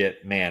I get,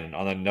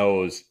 on the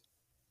nose,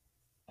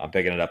 I'm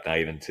picking it up now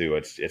even too.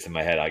 It's in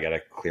my head. I got to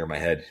clear my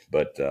head.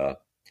 But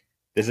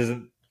this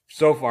isn't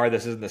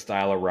the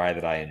style of rye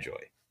that I enjoy.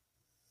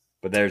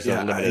 but there's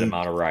a limited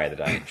amount of rye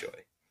that I enjoy.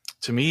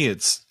 To me,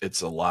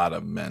 it's a lot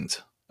of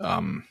mint.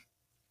 I'm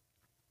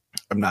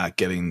not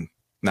getting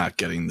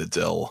the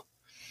dill.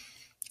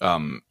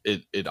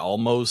 It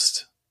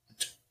almost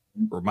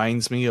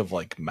reminds me of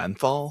like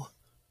menthol.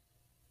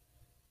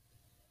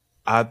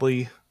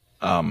 Oddly,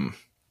 I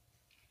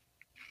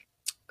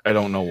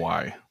don't know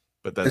why,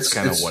 but that's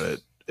kind of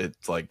what it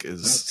like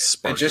is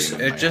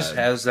sparking. It just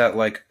has that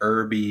like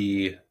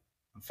herby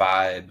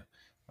vibe,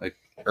 like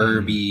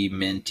herby,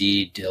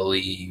 minty,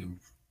 dilly,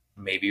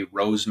 maybe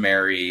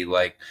rosemary.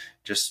 Like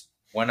just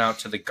went out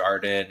to the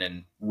garden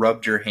and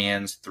rubbed your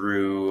hands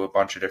through a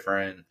bunch of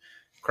different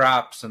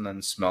crops and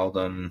then smelled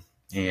them,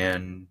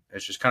 and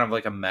it's just kind of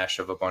like a mesh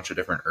of a bunch of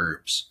different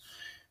herbs.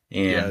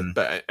 And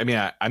but I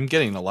mean, I'm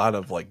getting a lot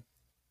of like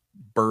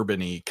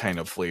bourbony kind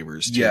of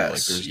flavors too. Yes,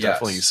 like there's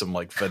definitely some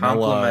like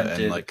vanilla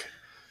and like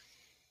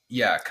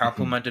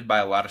complemented by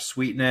a lot of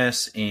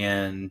sweetness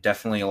and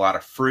definitely a lot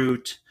of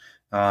fruit.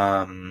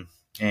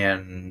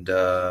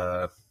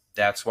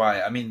 That's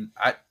why, I mean,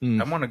 I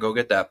want to go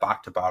get that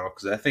Bacta bottle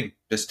because I think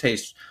this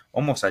tastes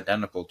almost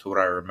identical to what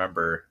I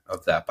remember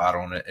of that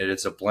bottle, and it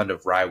is a blend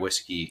of rye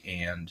whiskey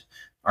and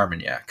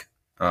Armagnac.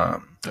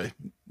 Now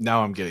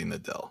I'm getting the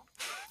dill.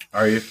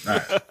 Are you?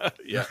 Right.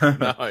 Yeah,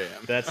 now I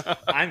am.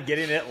 I'm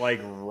getting it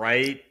like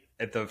right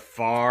at the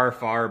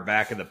far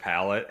back of the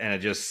palate, and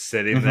it's just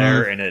sitting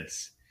there, and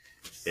it's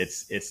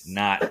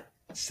not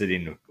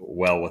sitting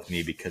well with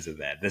me because of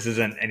that. This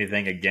isn't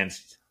anything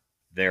against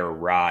their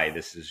rye.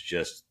 This is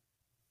just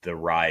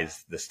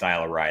the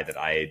style of rye that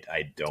I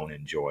don't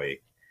enjoy.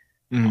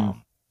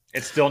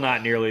 It's still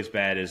not nearly as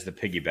bad as the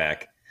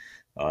piggyback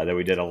that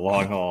we did a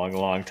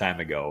long time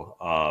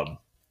ago.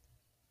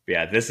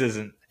 Yeah, this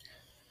isn't.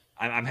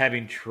 I'm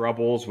having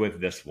troubles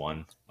with this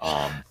one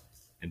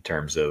in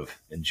terms of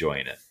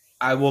enjoying it.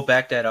 I will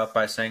back that up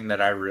by saying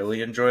that I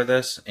really enjoy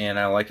this, and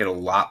I like it a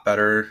lot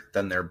better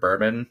than their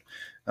bourbon.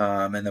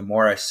 And the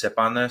more I sip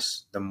on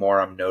this, the more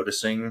I'm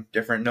noticing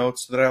different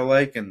notes that I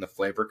like, and the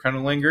flavor kind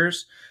of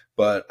lingers.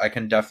 But I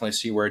can definitely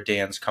see where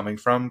Dan's coming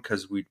from,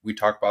 because we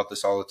talk about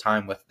this all the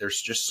time.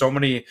 There's so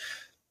many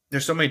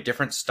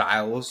different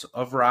styles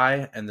of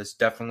rye, and this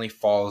definitely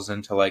falls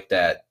into like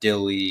that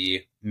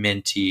dilly,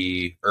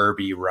 minty,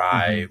 herby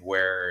rye,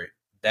 where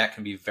that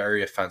can be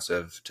very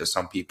offensive to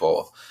some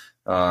people.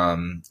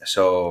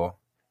 So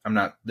I'm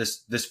not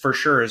this for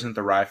sure isn't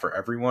the rye for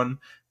everyone.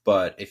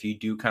 But if you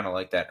do kind of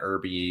like that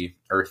herby,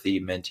 earthy,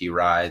 minty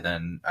rye,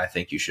 then I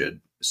think you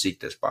should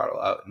seek this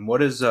bottle out. And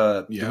what is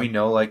do we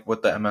know like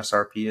what the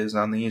MSRP is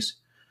on these?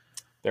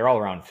 They're all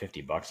around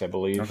 $50, I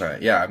believe. Okay,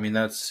 yeah, I mean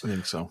I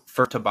think so.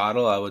 For to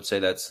bottle, I would say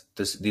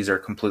these are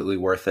completely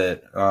worth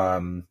it.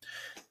 I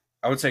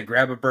would say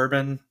grab a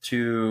bourbon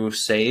to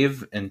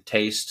save and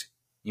taste.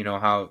 You know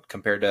how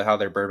compared to how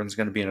their bourbon's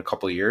going to be in a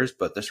couple of years,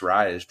 but this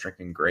rye is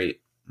drinking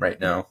great right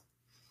now.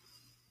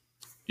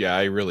 Yeah,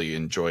 I really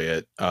enjoy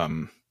it.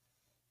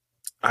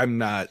 I'm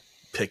not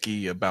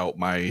picky about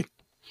my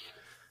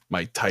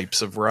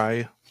types of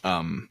rye.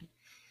 I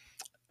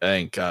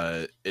think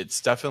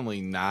it's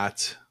definitely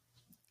not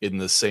in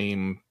the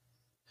same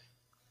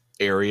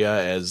area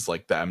as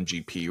like the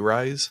MGP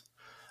ryes.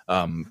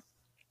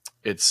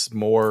 It's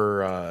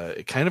more.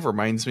 It kind of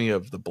reminds me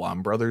of the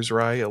Blom Brothers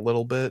rye a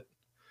little bit.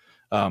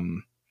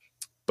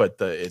 But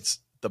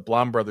the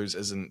Blom Brothers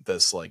isn't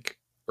this like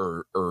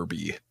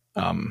herby.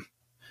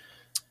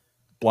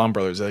 Blom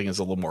Brothers I think is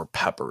a little more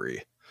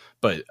peppery.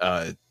 But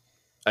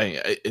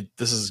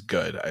this is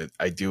good.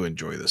 I do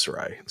enjoy this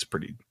rye. It's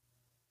pretty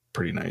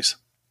nice.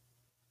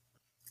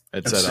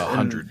 It's at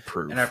 100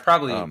 proof, and I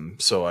probably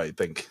so I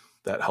think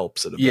that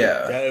helps it a bit.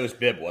 Yeah, it was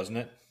Bib, wasn't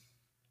it?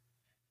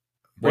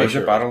 Was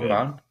it bottled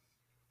bond?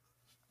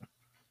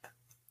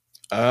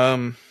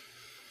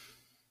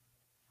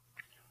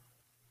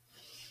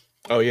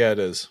 Oh yeah, it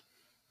is.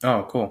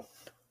 Oh, cool.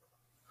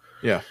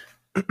 Yeah.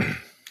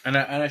 And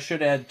I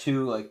should add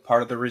too, like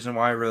part of the reason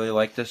why I really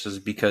like this is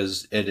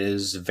because it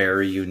is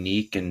very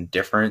unique and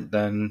different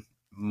than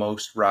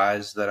most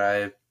ryes that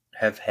I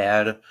have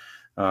had.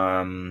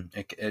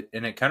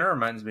 It kind of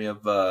reminds me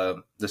of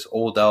this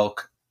Old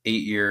Elk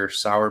 8-year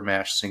sour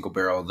mash single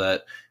barrel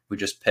that we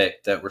just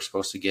picked that we're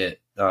supposed to get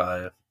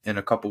in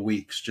a couple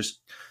weeks, just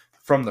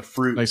from the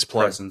fruit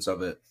presence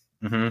of it.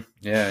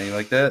 Yeah, you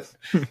like that?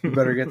 We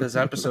better get this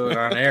episode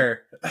on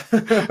air.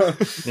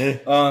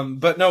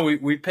 But no,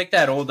 we picked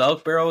that Old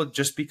Elk barrel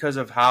just because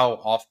of how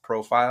off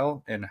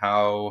profile and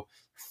how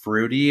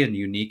fruity and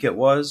unique it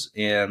was,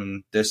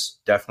 and this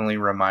definitely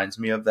reminds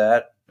me of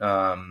that.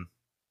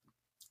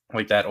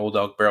 Like that Old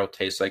Elk barrel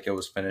tastes like it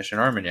was finished in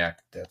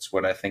Armagnac. That's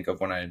what I think of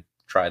when I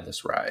try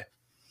this rye.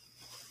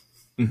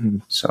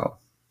 So,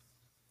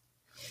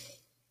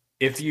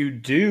 if you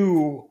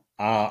do.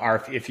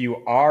 If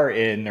you are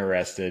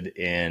interested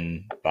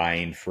in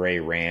buying Frey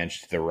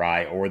Ranch, the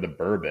rye, or the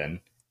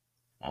bourbon,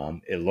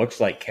 it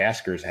looks like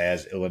Caskers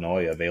has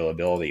Illinois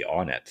availability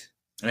on it.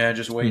 Yeah,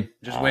 just wait.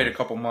 Wait a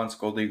couple months.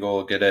 Gold Eagle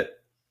will get it.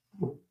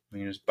 We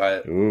can just buy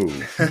it. Ooh.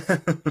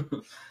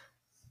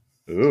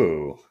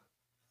 Ooh.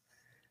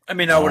 I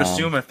mean, I would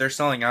assume if they're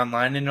selling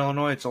online in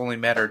Illinois, it's only a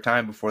matter of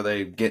time before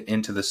they get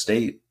into the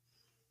state.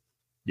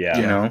 Yeah.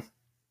 You know?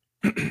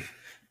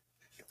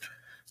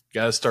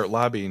 Gotta start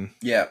lobbying.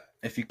 Yeah.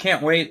 If you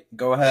can't wait,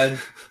 go ahead,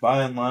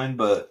 buy online.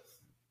 But,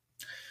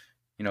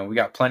 you know, we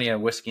got plenty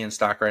of whiskey in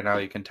stock right now.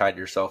 You can tide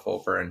yourself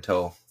over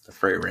until the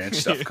Frey Ranch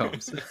stuff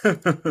comes.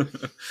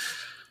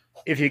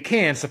 If you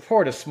can,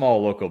 support a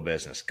small local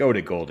business. Go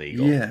to Gold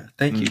Eagle. Yeah.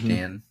 Thank you,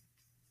 Dan.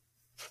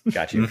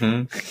 Got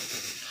you.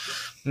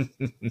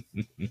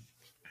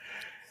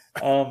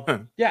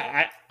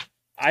 Yeah,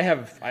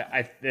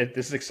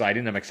 this is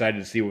exciting. I'm excited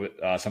to see what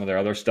some of their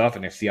other stuff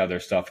and to see how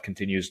their stuff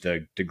continues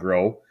to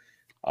grow.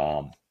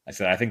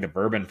 I think the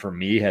bourbon for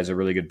me has a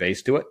really good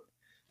base to it.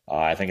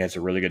 I think it's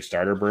a really good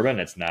starter bourbon.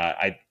 It's not.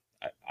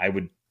 I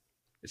would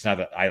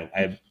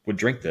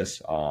drink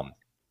this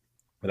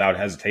without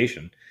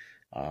hesitation.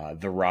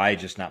 The rye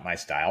just not my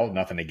style.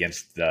 Nothing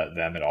against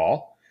them at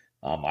all.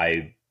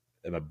 I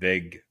am a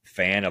big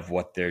fan of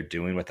what they're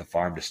doing with the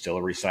farm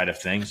distillery side of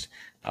things.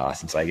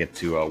 Since I get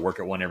to work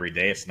at one every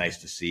day, it's nice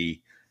to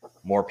see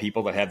more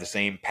people that have the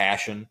same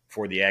passion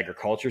for the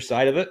agriculture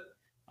side of it,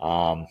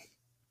 and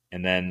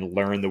then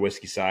learn the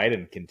whiskey side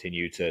and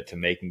continue to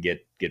make and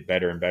get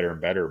better and better and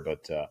better.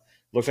 But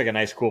looks like a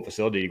nice, cool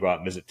facility to go out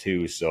and visit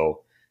too.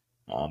 So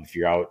if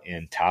you're out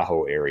in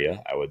Tahoe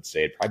area, I would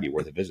say it'd probably be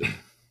worth a visit.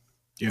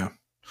 Yeah.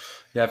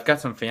 Yeah, I've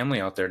got some family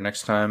out there.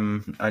 Next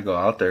time I go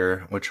out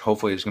there, which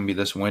hopefully is going to be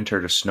this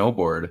winter to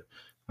snowboard,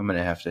 I'm going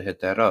to have to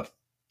hit that up.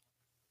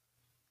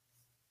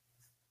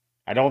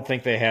 I don't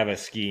think they have a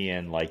ski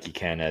in like you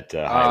can at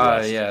High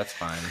West. Yeah, that's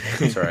fine.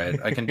 That's all right.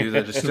 I can do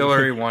the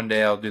distillery one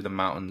day. I'll do the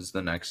mountains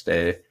the next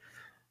day.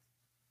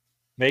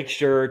 Make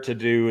sure to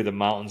do the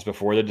mountains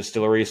before the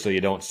distillery so you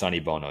don't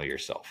Sonny Bono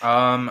yourself.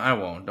 I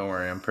won't. Don't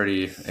worry. I'm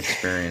pretty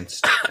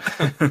experienced.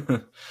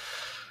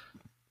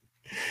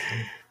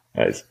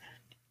 Nice.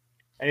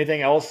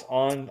 Anything else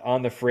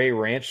on the Frey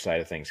Ranch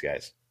side of things,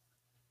 guys?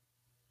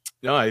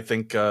 No, I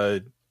think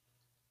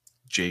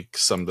Jake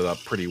summed it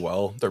up pretty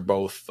well. They're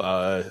both,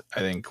 I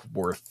think,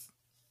 worth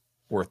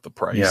the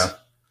price.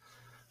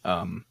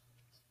 Yeah.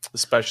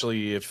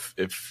 Especially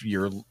if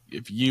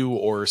you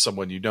or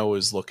someone you know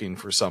is looking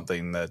for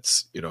something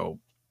that's a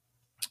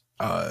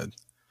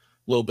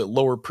little bit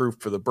lower proof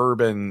for the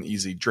bourbon,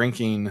 easy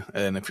drinking,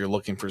 and if you're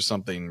looking for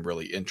something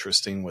really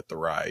interesting with the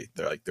rye,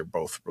 they're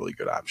both really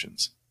good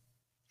options.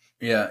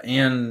 Yeah,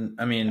 and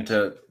I mean,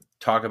 to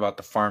talk about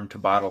the farm to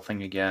bottle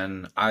thing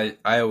again, I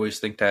always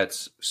think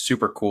that's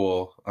super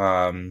cool.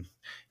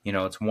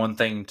 It's one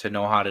thing to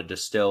know how to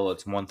distill.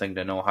 It's one thing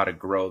to know how to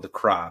grow the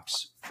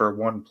crops. For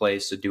one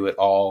place to do it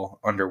all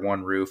under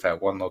one roof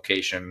at one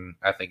location,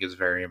 I think is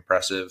very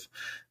impressive.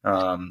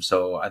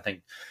 So I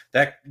think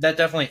that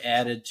definitely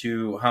added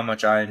to how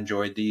much I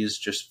enjoyed these,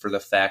 just for the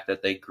fact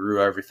that they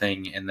grew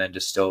everything and then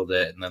distilled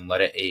it and then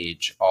let it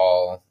age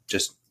all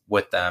just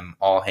with them,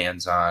 all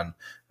hands on.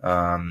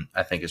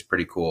 I think is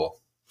pretty cool.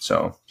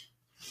 So,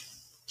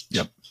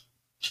 yep.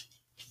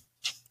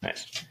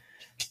 Nice.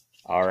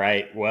 All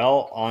right.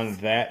 Well, on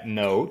that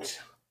note,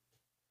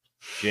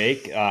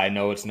 Jake, I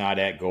know it's not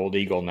at Gold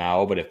Eagle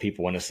now, but if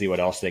people want to see what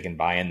else they can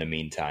buy in the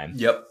meantime.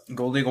 Yep.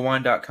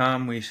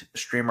 goldeaglewine.com. We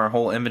stream our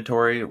whole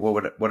inventory.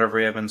 Whatever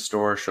we have in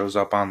store shows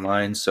up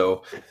online.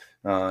 So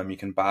you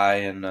can buy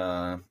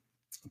and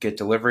get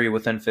delivery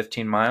within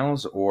 15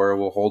 miles, or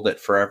we'll hold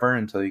it forever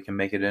until you can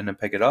make it in and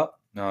pick it up.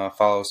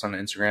 Follow us on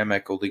Instagram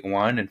at Gold Eagle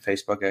Wine and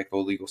Facebook at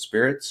Gold Eagle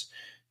Spirits.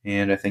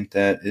 And I think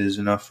that is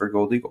enough for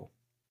Gold Eagle.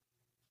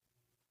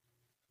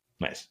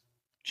 Nice.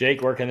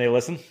 Jake, where can they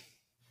listen?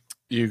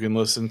 You can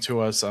listen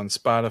to us on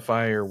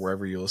Spotify or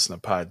wherever you listen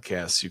to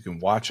podcasts. You can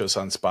watch us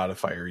on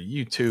Spotify or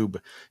YouTube.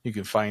 You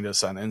can find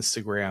us on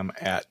Instagram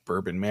at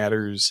Bourbon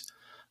Matters.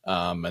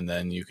 And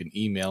then you can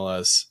email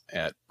us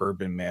at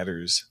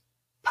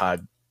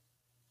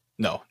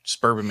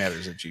just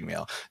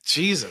bourbonmatters@gmail.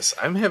 Jesus,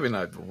 I'm having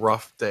a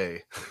rough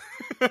day.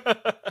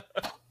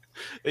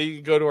 You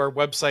can go to our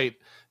website,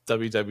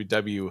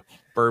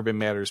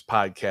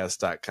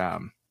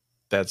 www.bourbonmatterspodcast.com.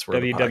 That's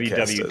where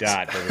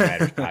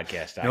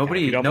www.bourbonmatterspodcast.com.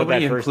 Nobody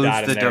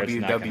includes the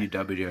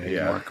www anymore.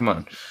 Yeah. Come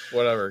on.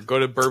 Whatever. Go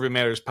to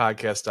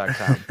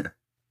bourbonmatterspodcast.com.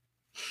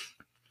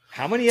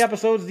 How many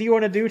episodes do you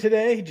want to do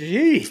today?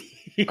 Jeez.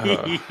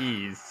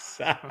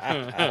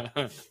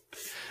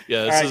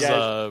 Yeah, this is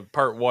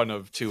part 1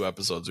 of 2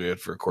 episodes we had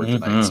for record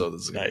tonight, so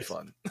this is going to be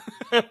fun.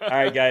 All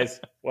right,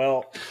 guys.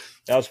 Well,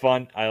 that was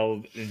fun.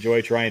 I'll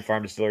enjoy trying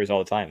farm distilleries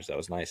all the time, so that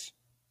was nice.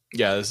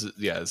 Yeah, this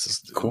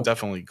is cool.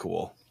 Definitely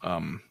cool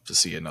to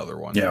see another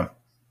one. Yeah.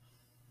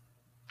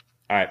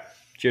 All right.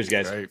 Cheers,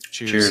 guys. All right,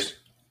 cheers. Cheers.